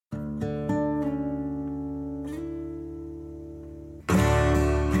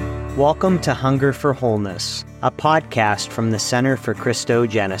Welcome to Hunger for Wholeness, a podcast from the Center for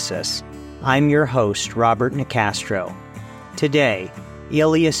Christogenesis. I'm your host, Robert Nicastro. Today,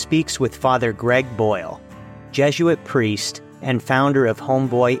 Ilya speaks with Father Greg Boyle, Jesuit priest and founder of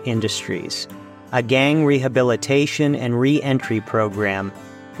Homeboy Industries, a gang rehabilitation and re-entry program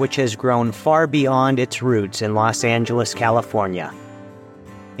which has grown far beyond its roots in Los Angeles, California.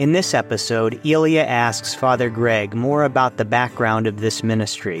 In this episode, Ilya asks Father Greg more about the background of this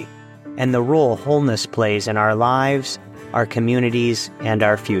ministry and the role wholeness plays in our lives, our communities, and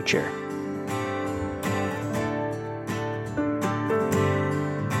our future.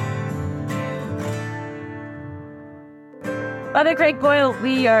 Father Greg Boyle,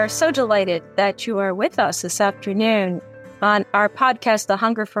 we are so delighted that you are with us this afternoon on our podcast, The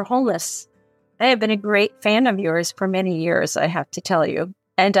Hunger for Wholeness. I have been a great fan of yours for many years, I have to tell you.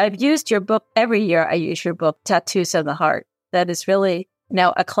 And I've used your book every year. I use your book, Tattoos of the Heart. That is really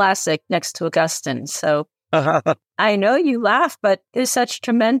now a classic next to Augustine. So I know you laugh, but there's such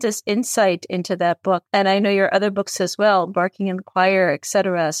tremendous insight into that book. And I know your other books as well, Barking in the Choir,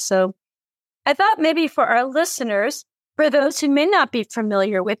 etc. So I thought maybe for our listeners, for those who may not be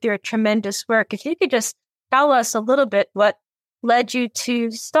familiar with your tremendous work, if you could just tell us a little bit what led you to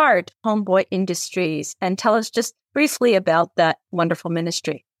start Homeboy Industries and tell us just briefly about that wonderful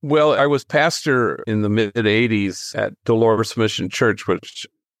ministry. Well, I was pastor in the mid-'80s at Dolores Mission Church, which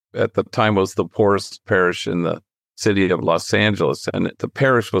at the time was the poorest parish in the city of Los Angeles. And the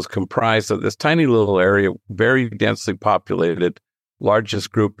parish was comprised of this tiny little area, very densely populated,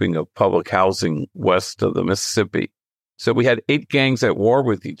 largest grouping of public housing west of the Mississippi. So we had 8 gangs at war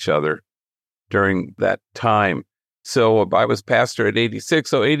with each other during that time. So I was pastor at 86.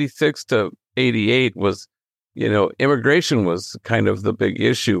 So 86 to 88 was, immigration was kind of the big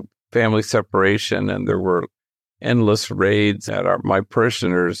issue, family separation, and there were endless raids at my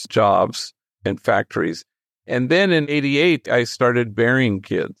parishioners' jobs and factories. And then in 88, I started burying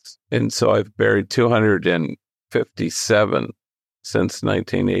kids. And so I've buried 257 since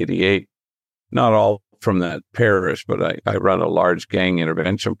 1988. Not all from that parish, but I run a large gang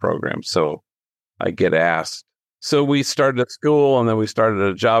intervention program, so I get asked. So we started a school, and then we started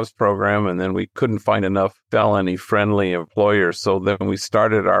a jobs program, and then we couldn't find enough felony-friendly employers. So then we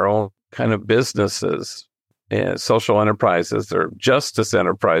started our own kind of businesses, social enterprises, or justice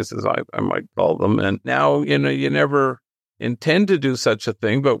enterprises, I might call them. And now, you never intend to do such a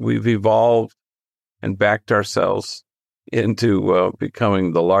thing, but we've evolved and backed ourselves into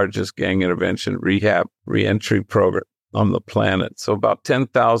becoming the largest gang intervention rehab reentry program on the planet. So about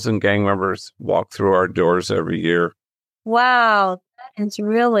 10,000 gang members walk through our doors every year. Wow, that is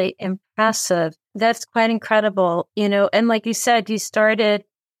really impressive. That's quite incredible. And like you said, you started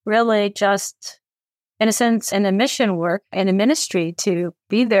really just, in a sense, in a mission work and a ministry to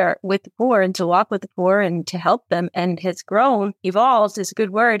be there with the poor and to walk with the poor and to help them. And has grown, evolved is a good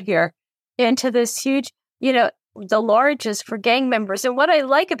word here, into this huge, the largest for gang members. And what I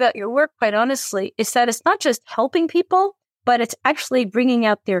like about your work, quite honestly, is that it's not just helping people, but it's actually bringing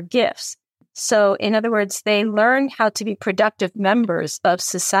out their gifts. So in other words, they learn how to be productive members of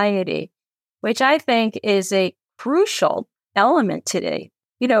society, which I think is a crucial element today.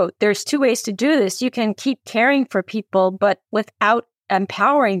 There's 2 ways to do this. You can keep caring for people, but without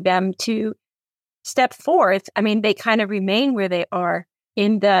empowering them to step forth, they kind of remain where they are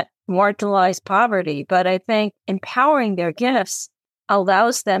in that marginalized poverty. But I think empowering their gifts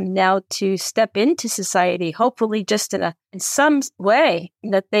allows them now to step into society, hopefully just in some way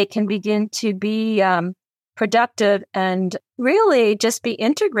that they can begin to be productive and really just be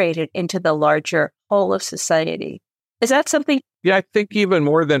integrated into the larger whole of society. Is that something? Yeah, I think even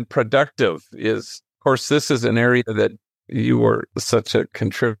more than productive is, of course, this is an area that you were such a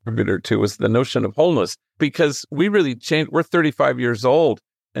contributor to, is the notion of wholeness, because we really changed. We're 35 years old.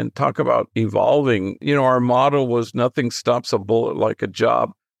 And talk about evolving. Our motto was nothing stops a bullet like a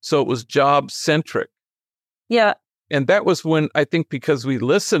job. So it was job-centric. Yeah. And that was when, I think, because we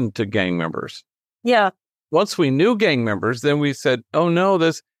listened to gang members. Yeah. Once we knew gang members, then we said, oh no,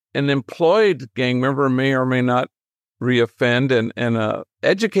 an employed gang member may or may not reoffend, and an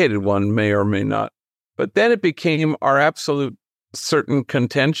educated one may or may not. But then it became our absolute certain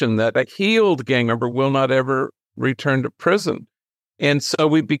contention that a healed gang member will not ever return to prison. And so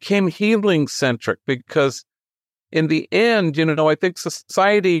we became healing-centric because in the end, I think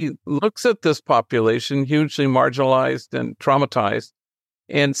society looks at this population, hugely marginalized and traumatized,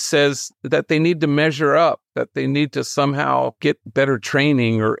 and says that they need to measure up, that they need to somehow get better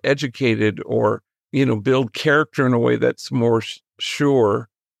training or educated or, build character in a way that's more sure.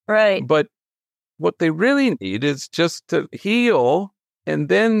 Right. But what they really need is just to heal And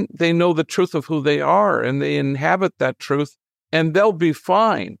then they know the truth of who they are, and they inhabit that truth, and they'll be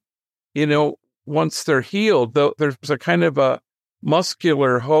fine. Once they're healed, there's a kind of a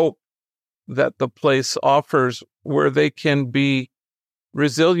muscular hope that the place offers where they can be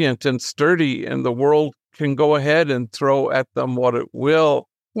resilient and sturdy, and the world can go ahead and throw at them what it will.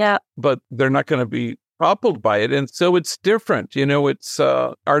 Yeah. But they're not going to be toppled by it. And so it's different. It's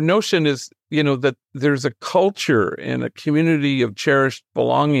our notion is, that there's a culture and a community of cherished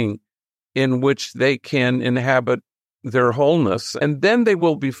belonging in which they can inhabit their wholeness, and then they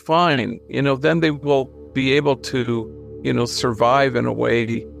will be fine. Then they will be able to, survive in a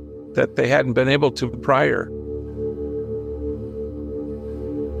way that they hadn't been able to prior.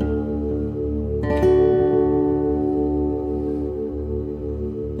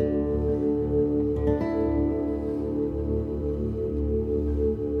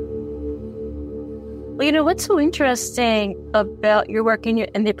 Well, what's so interesting about your work and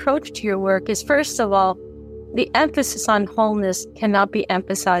the approach to your work is, first of all, the emphasis on wholeness cannot be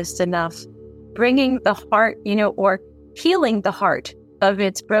emphasized enough. Bringing the heart, or healing the heart of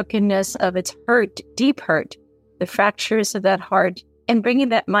its brokenness, of its hurt, deep hurt, the fractures of that heart, and bringing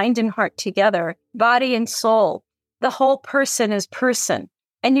that mind and heart together, body and soul, the whole person as person.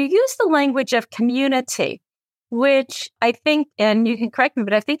 And you use the language of community, which I think, and you can correct me,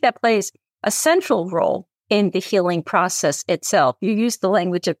 but I think that plays a central role in the healing process itself. You use the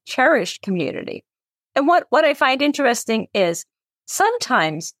language of cherished community. And what I find interesting is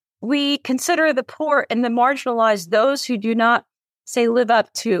sometimes we consider the poor and the marginalized those who do not, say, live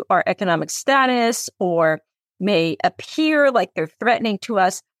up to our economic status or may appear like they're threatening to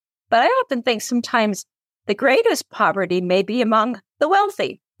us. But I often think sometimes the greatest poverty may be among the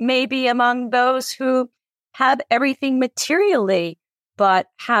wealthy, maybe among those who have everything materially, but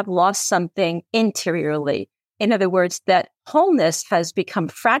have lost something interiorly. In other words, that wholeness has become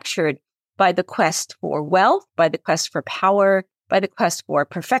fractured by the quest for wealth, by the quest for power, by the quest for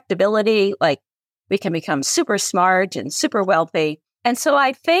perfectibility, like we can become super smart and super wealthy. And so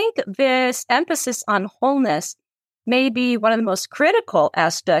I think this emphasis on wholeness may be one of the most critical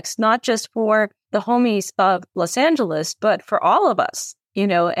aspects, not just for the homies of Los Angeles, but for all of us,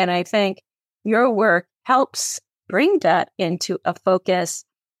 and I think your work helps bring that into a focus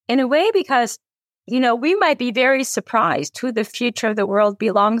in a way because, we might be very surprised who the future of the world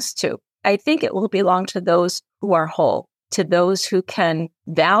belongs to. I think it will belong to those who are whole, to those who can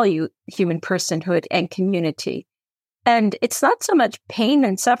value human personhood and community. And it's not so much pain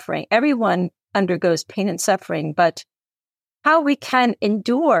and suffering. Everyone undergoes pain and suffering, but how we can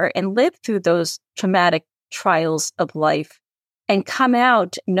endure and live through those traumatic trials of life and come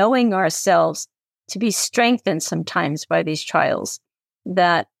out knowing ourselves to be strengthened sometimes by these trials,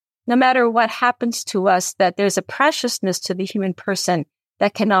 that no matter what happens to us, that there's a preciousness to the human person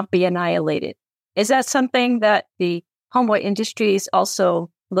that cannot be annihilated. Is that something that the Homeboy Industries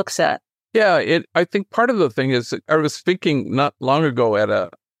also looks at? Yeah, I think part of the thing is I was speaking not long ago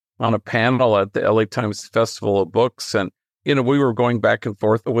on a panel at the LA Times Festival of Books, and we were going back and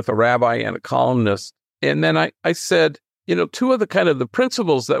forth with a rabbi and a columnist, and then I said, two of the kind of the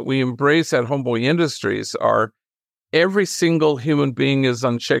principles that we embrace at Homeboy Industries are every single human being is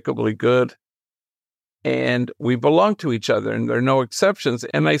unshakably good, and we belong to each other, and there are no exceptions.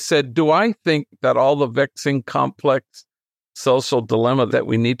 And I said, do I think that all the vexing, complex social dilemma that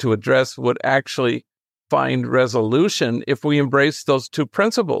we need to address would actually find resolution if we embrace those two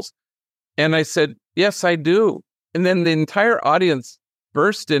principles? And I said, yes, I do. And then the entire audience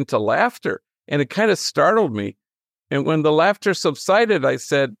burst into laughter, and it kind of startled me. And when the laughter subsided, I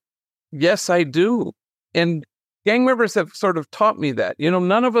said, yes, I do. And gang members have sort of taught me that,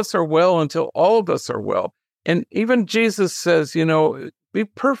 none of us are well until all of us are well. And even Jesus says, be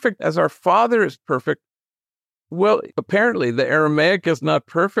perfect as our Father is perfect. Well, apparently the Aramaic is not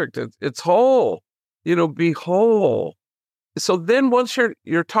perfect. It's whole, be whole. So then once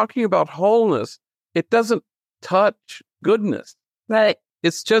you're talking about wholeness, it doesn't touch goodness. Right.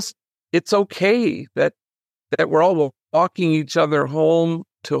 It's okay that we're all walking each other home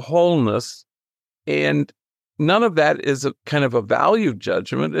to wholeness. And none of that is a kind of a value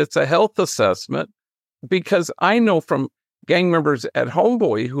judgment. It's a health assessment, because I know from gang members at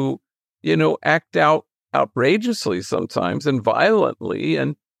Homeboy who, act out outrageously sometimes and violently.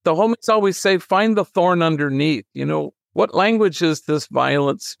 And the homies always say, find the thorn underneath. What language is this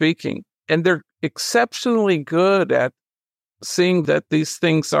violence speaking? And they're exceptionally good at seeing that these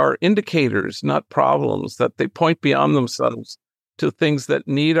things are indicators, not problems, that they point beyond themselves to things that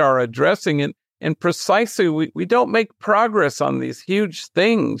need our addressing. And precisely, we don't make progress on these huge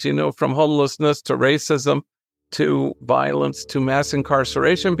things, from homelessness to racism, to violence, to mass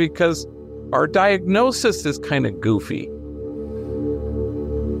incarceration, because our diagnosis is kind of goofy.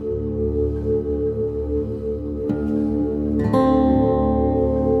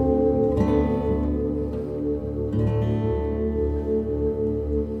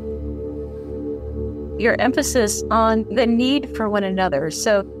 Your emphasis on the need for one another.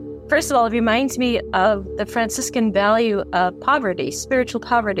 So, first of all, it reminds me of the Franciscan value of poverty. Spiritual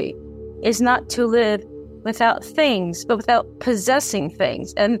poverty is not to live without things, but without possessing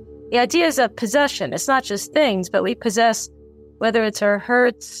things. And the idea is of possession. It's not just things, but we possess, whether it's our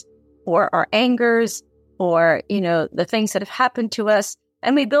hurts or our angers or, the things that have happened to us.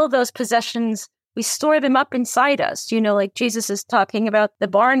 And we build those possessions. We store them up inside us, like Jesus is talking about the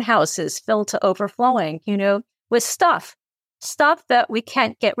barn houses filled to overflowing, with stuff that we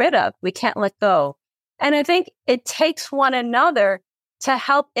can't get rid of. We can't let go. And I think it takes one another to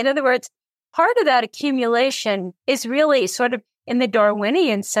help. In other words, part of that accumulation is really sort of in the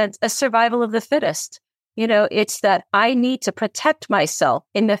Darwinian sense, a survival of the fittest. It's that I need to protect myself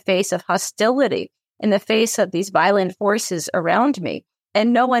in the face of hostility, in the face of these violent forces around me.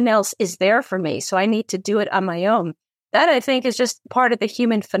 And no one else is there for me. So I need to do it on my own. That, I think, is just part of the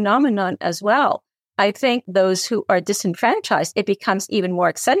human phenomenon as well. I think those who are disenfranchised, it becomes even more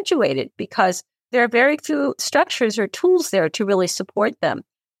accentuated because there are very few structures or tools there to really support them.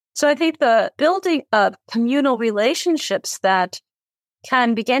 So I think the building of communal relationships that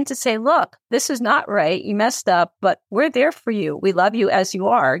can begin to say, look, this is not right. You messed up, but we're there for you. We love you as you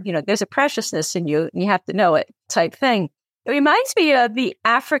are. There's a preciousness in you and you have to know it type thing. It reminds me of the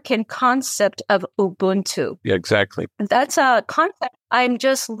African concept of Ubuntu. Yeah, exactly. That's a concept I'm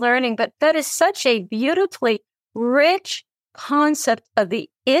just learning, but that is such a beautifully rich concept of the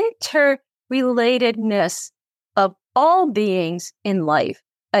interrelatedness of all beings in life.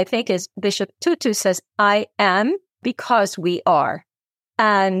 I think as Bishop Tutu says, I am because we are.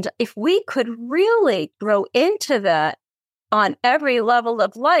 And if we could really grow into that on every level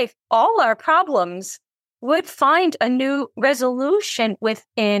of life, all our problems would find a new resolution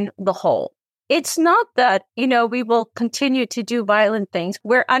within the whole. It's not that, we will continue to do violent things.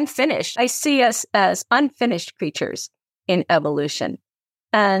 We're unfinished. I see us as unfinished creatures in evolution.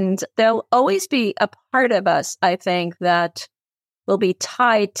 And there'll always be a part of us, I think, that will be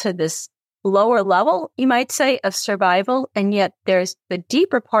tied to this lower level, you might say, of survival. And yet there's the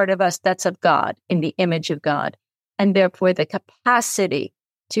deeper part of us that's of God, in the image of God. And therefore the capacity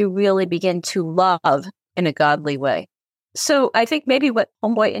to really begin to love in a godly way. So I think maybe what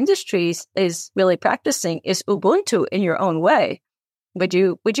Homeboy Industries is really practicing is Ubuntu in your own way. Would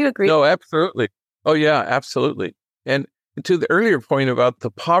you agree? No, absolutely. Oh, yeah, absolutely. And to the earlier point about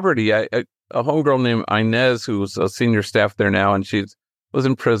the poverty, a homegirl named Inez, who's a senior staff there now, and she was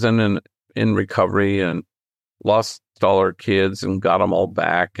in prison and in recovery and lost all her kids and got them all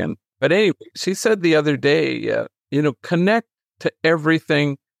back. But anyway, she said the other day, connect to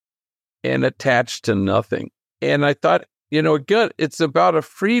everything and attached to nothing. And I thought, good, it's about a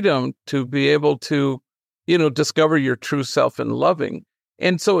freedom to be able to, discover your true self in loving.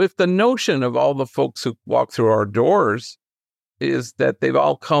 And so if the notion of all the folks who walk through our doors is that they've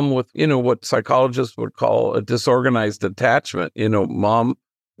all come with, what psychologists would call a disorganized attachment, mom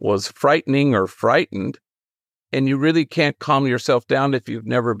was frightening or frightened, and you really can't calm yourself down if you've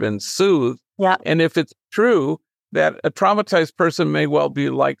never been soothed. Yeah. And if it's true that a traumatized person may well be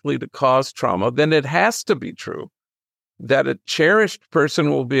likely to cause trauma, then it has to be true that a cherished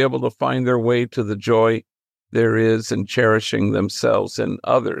person will be able to find their way to the joy there is in cherishing themselves and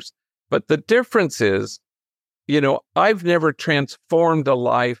others. But the difference is, I've never transformed a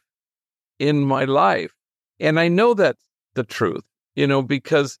life in my life. And I know that's the truth,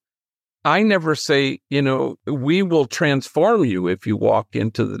 because I never say, we will transform you if you walk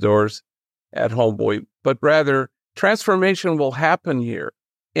into the doors at Homeboy, but rather transformation will happen here.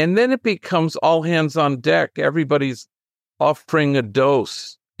 And then it becomes all hands on deck. Everybody's offering a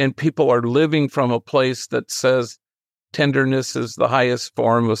dose, and people are living from a place that says tenderness is the highest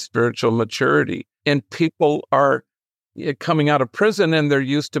form of spiritual maturity. And people are coming out of prison and they're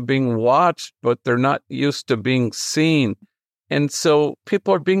used to being watched, but they're not used to being seen. And so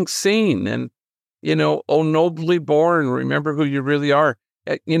people are being seen and, oh, nobly born, remember who you really are.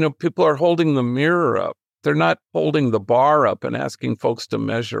 People are holding the mirror up. They're not holding the bar up and asking folks to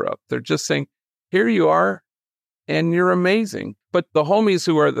measure up. They're just saying, here you are, and you're amazing. But the homies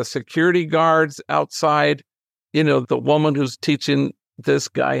who are the security guards outside, the woman who's teaching this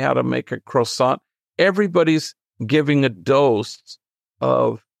guy how to make a croissant, everybody's giving a dose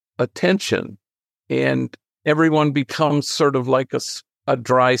of attention, and everyone becomes sort of like a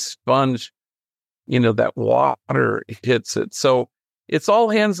dry sponge that water hits it. So it's all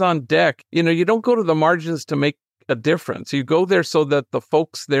hands on deck. You don't go to the margins to make a difference. You go there so that the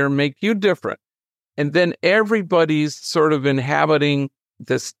folks there make you different. And then everybody's sort of inhabiting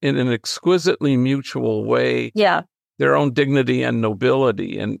this in an exquisitely mutual way. Yeah. Their own dignity and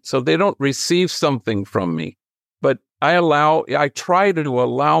nobility. And so they don't receive something from me, but I try to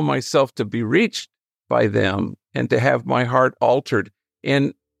allow myself to be reached by them and to have my heart altered.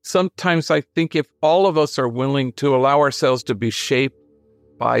 And sometimes I think if all of us are willing to allow ourselves to be shaped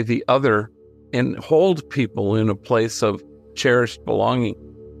by the other and hold people in a place of cherished belonging,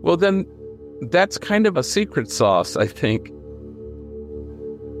 well, then that's kind of a secret sauce, I think.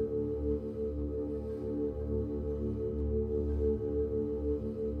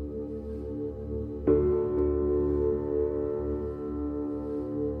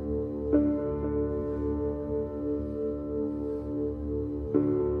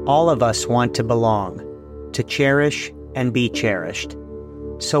 All of us want to belong, to cherish and be cherished.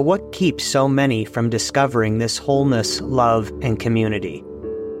 So what keeps so many from discovering this wholeness, love, and community?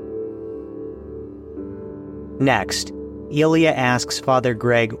 Next, Elia asks Father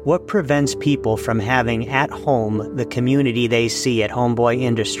Greg what prevents people from having at home the community they see at Homeboy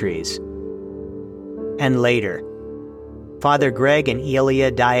Industries. And later, Father Greg and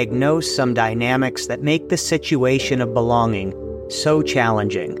Elia diagnose some dynamics that make the situation of belonging so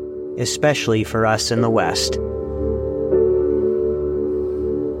challenging, especially for us in the West.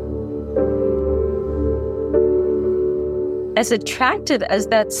 As attractive as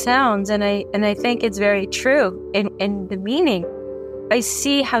that sounds, and I think it's very true in the meaning, I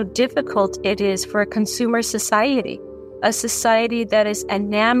see how difficult it is for a consumer society, a society that is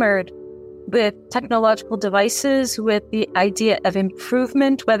enamored with technological devices, with the idea of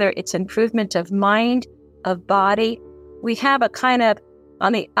improvement, whether it's improvement of mind, of body. We have a kind of,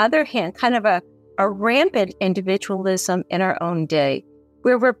 on the other hand, kind of a rampant individualism in our own day,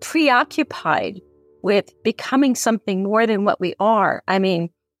 where we're preoccupied with becoming something more than what we are. I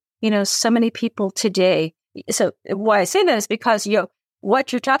mean, so many people today. So why I say that is because,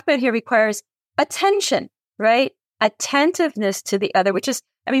 what you're talking about here requires attention, right? Attentiveness to the other, which is,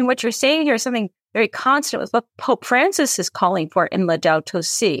 what you're saying here is something very constant with what Pope Francis is calling for in Laudato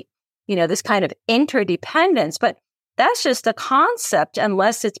Si, this kind of interdependence. But that's just a concept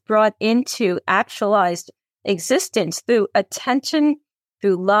unless it's brought into actualized existence through attention,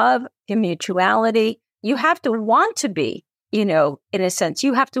 through love, through mutuality. You have to want to be, in a sense,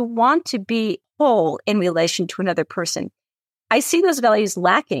 you have to want to be whole in relation to another person. I see those values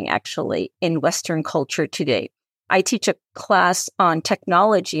lacking, actually, in Western culture today. I teach a class on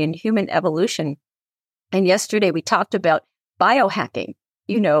technology and human evolution. And yesterday we talked about biohacking,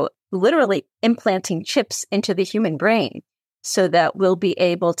 literally implanting chips into the human brain so that we'll be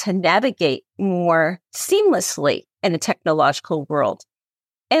able to navigate more seamlessly in a technological world.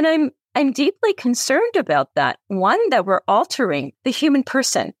 And I'm deeply concerned about that. One, that we're altering the human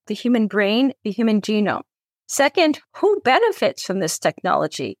person, the human brain, the human genome. Second, who benefits from this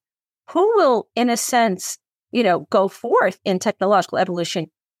technology? Who will, in a sense, go forth in technological evolution?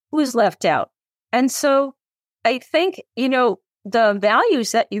 Who's left out? And so I think, the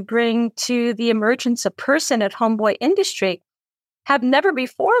values that you bring to the emergence of person at Homeboy Industry have never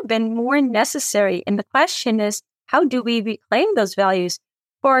before been more necessary. And the question is, how do we reclaim those values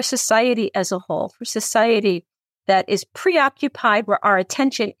for our society as a whole, for society that is preoccupied, where our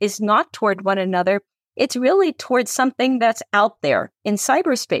attention is not toward one another, it's really towards something that's out there in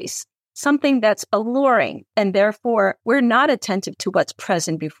cyberspace, something that's alluring, and therefore we're not attentive to what's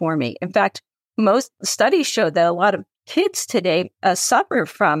present before me. In fact, most studies show that a lot of kids today suffer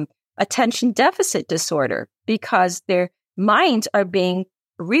from attention deficit disorder because their minds are being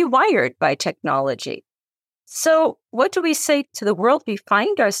rewired by technology. So what do we say to the world we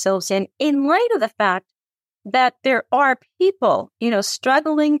find ourselves in light of the fact that there are people,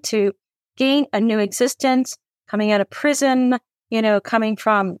 struggling to gain a new existence, coming out of prison, coming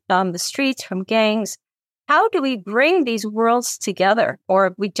from the streets, from gangs? How do we bring these worlds together?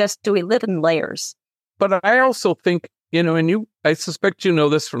 Or do we live in layers? But I also think, I suspect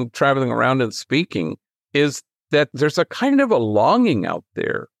this from traveling around and speaking, is that there's a kind of a longing out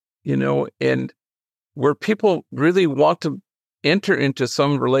there, and where people really want to enter into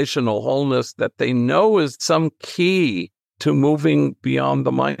some relational wholeness that they know is some key to moving beyond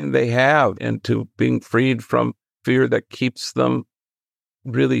the mind they have and to being freed from fear that keeps them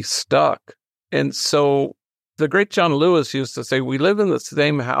really stuck. And so the great John Lewis used to say, we live in the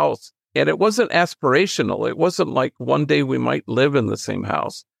same house. And it wasn't aspirational. It wasn't like one day we might live in the same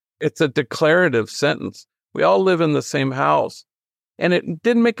house. It's a declarative sentence. We all live in the same house. And it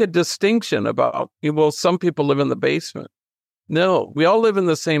didn't make a distinction about, well, some people live in the basement. No, we all live in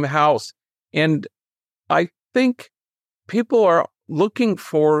the same house. And I think people are looking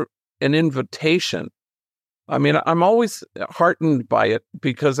for an invitation. I mean, I'm always heartened by it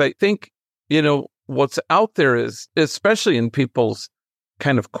because I think, what's out there is, especially in people's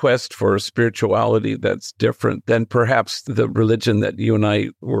kind of quest for a spirituality that's different than perhaps the religion that you and I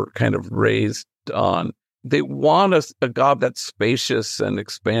were kind of raised on. They want a God that's spacious and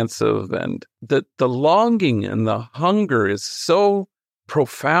expansive, and the longing and the hunger is so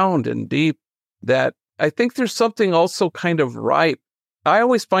profound and deep that I think there's something also kind of ripe. I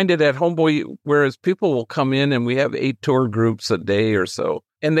always find it at Homeboy, whereas people will come in and we have 8 tour groups a day or so,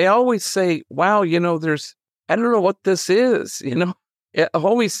 and they always say, wow, I don't know what this is, It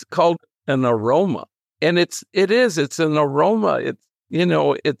always called an aroma. And it's an aroma.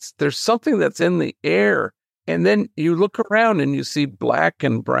 There's something that's in the air. And then you look around and you see black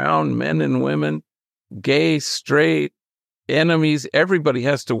and brown men and women, gay, straight, enemies. Everybody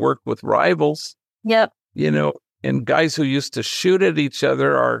has to work with rivals. Yep. And guys who used to shoot at each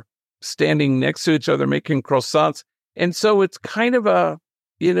other are standing next to each other making croissants. And so it's kind of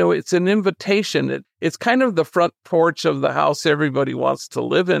it's an invitation. It's kind of the front porch of the house everybody wants to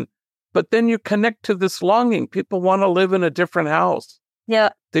live in. But then you connect to this longing. People want to live in a different house. Yeah.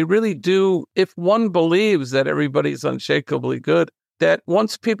 They really do. If one believes that everybody's unshakably good, that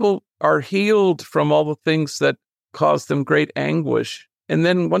once people are healed from all the things that cause them great anguish, and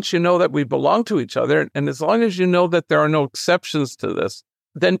then once you know that we belong to each other, and as long as you know that there are no exceptions to this,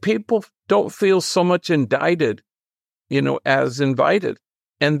 then people don't feel so much indicted, as invited.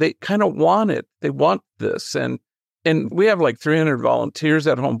 And they kind of want it. They want this. And we have like 300 volunteers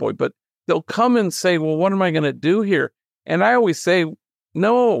at Homeboy, but they'll come and say, well, what am I going to do here? And I always say,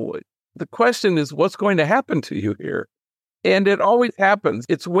 no, the question is, what's going to happen to you here? And it always happens.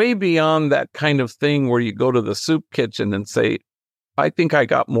 It's way beyond that kind of thing where you go to the soup kitchen and say, I think I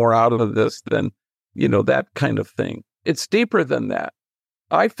got more out of this than, that kind of thing. It's deeper than that.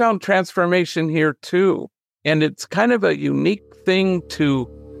 I found transformation here too. And it's kind of a unique thing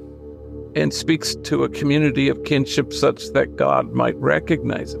and speaks to a community of kinship such that God might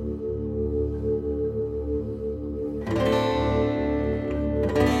recognize it.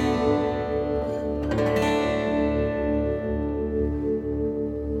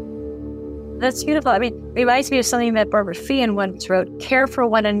 That's beautiful. I mean, it reminds me of something that Barbara Feehan once wrote, care for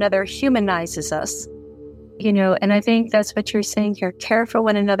one another humanizes us. And I think that's what you're saying here. Care for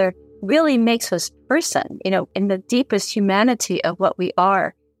one another really makes us person, in the deepest humanity of what we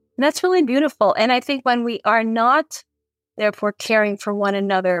are. And that's really beautiful. And I think when we are not, therefore, caring for one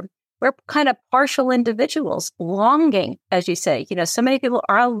another, we're kind of partial individuals, longing, as you say. So many people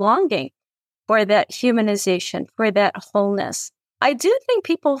are longing for that humanization, for that wholeness. I do think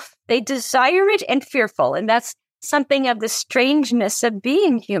people, they desire it and fearful. And that's something of the strangeness of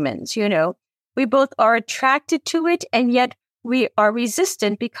being humans. We both are attracted to it, and yet we are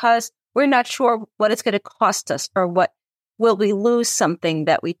resistant because we're not sure what it's going to cost us, or will we lose something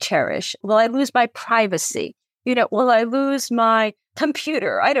that we cherish? Will I lose my privacy? Will I lose my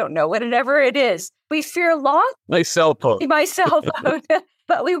computer? I don't know, whatever it is. We fear loss. My cell phone.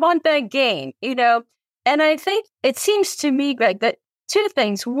 But we want that gain, And I think it seems to me, Greg, that 2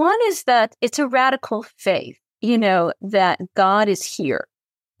 things. One is that it's a radical faith, that God is here.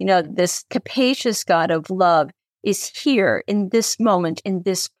 This capacious God of love is here in this moment, in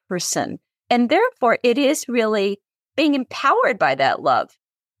this person. And therefore, it is really being empowered by that love.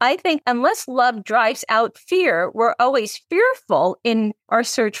 I think unless love drives out fear, we're always fearful in our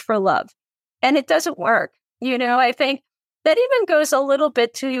search for love. And it doesn't work. I think that even goes a little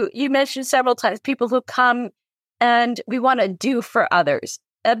bit to, you mentioned several times, people who come and we want to do for others.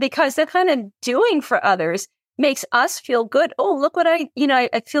 Because the kind of doing for others makes us feel good. Oh, look what I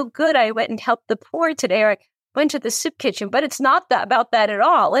feel good. I went and helped the poor today, or I went to the soup kitchen. But it's not about that at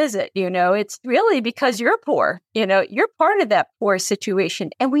all, is it? It's really because you're poor. You're part of that poor situation.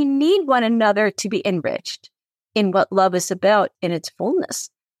 And we need one another to be enriched in what love is about in its fullness.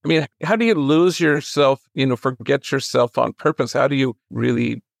 I mean, how do you lose yourself, forget yourself on purpose? How do you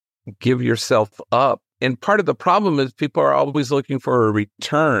really give yourself up? And part of the problem is people are always looking for a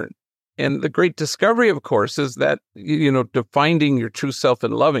return. And the great discovery, of course, is that, finding your true self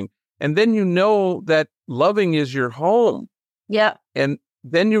and loving. And then that loving is your home. Yeah. And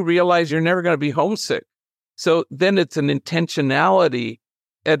then you realize you're never going to be homesick. So then it's an intentionality.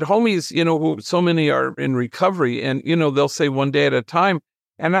 At homies, who so many are in recovery, and, they'll say one day at a time.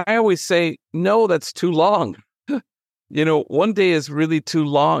 And I always say, no, that's too long. One day is really too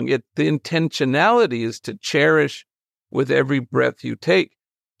long. The intentionality is to cherish with every breath you take.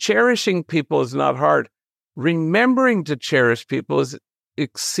 Cherishing people is not hard. Remembering to cherish people is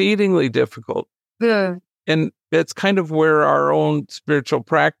exceedingly difficult. Yeah. And that's kind of where our own spiritual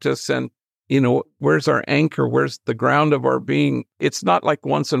practice and, where's our anchor? Where's the ground of our being? It's not like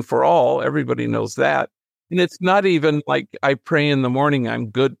once and for all. Everybody knows that. And it's not even like I pray in the morning, I'm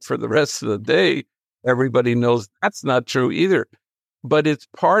good for the rest of the day. Everybody knows that's not true either. But it's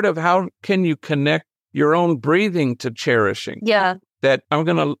part of how can you connect your own breathing to cherishing. Yeah. That I'm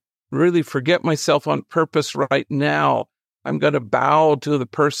going to really forget myself on purpose right now. I'm going to bow to the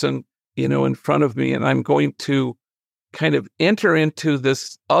person, in front of me, and I'm going to kind of enter into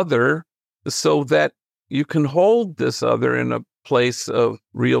this other so that you can hold this other in a place of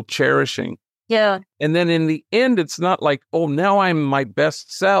real cherishing. Yeah. And then in the end, it's not like, oh, now I'm my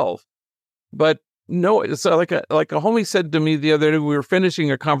best self. But no, it's like a homie said to me the other day, we were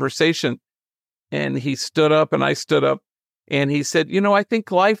finishing a conversation, and he stood up and I stood up, and he said, I think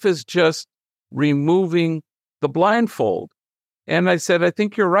life is just removing the blindfold. And I said, I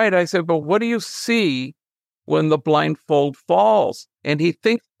think you're right. I said, but what do you see when the blindfold falls? And he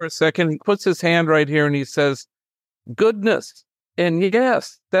thinks for a second, he puts his hand right here and he says, goodness. And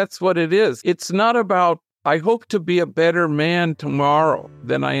yes, that's what it is. It's not about, I hope to be a better man tomorrow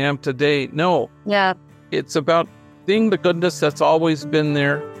than I am today. No. Yeah. It's about seeing the goodness that's always been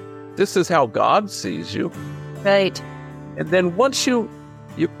there. This is how God sees you. Right. And then once you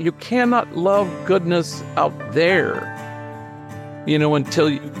cannot love goodness out there, until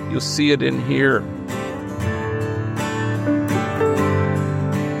you see it in here.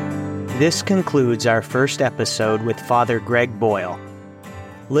 This concludes our first episode with Father Greg Boyle.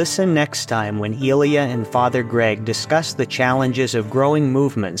 Listen next time when Elia and Father Greg discuss the challenges of growing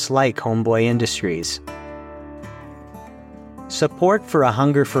movements like Homeboy Industries. Support for A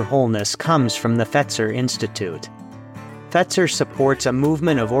Hunger for Wholeness comes from the Fetzer Institute. Fetzer supports a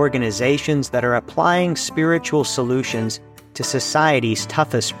movement of organizations that are applying spiritual solutions to society's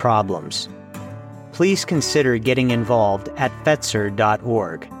toughest problems. Please consider getting involved at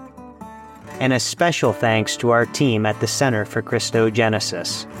fetzer.org. And a special thanks to our team at the Center for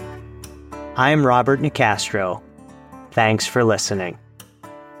Christogenesis. I'm Robert Nicastro. Thanks for listening.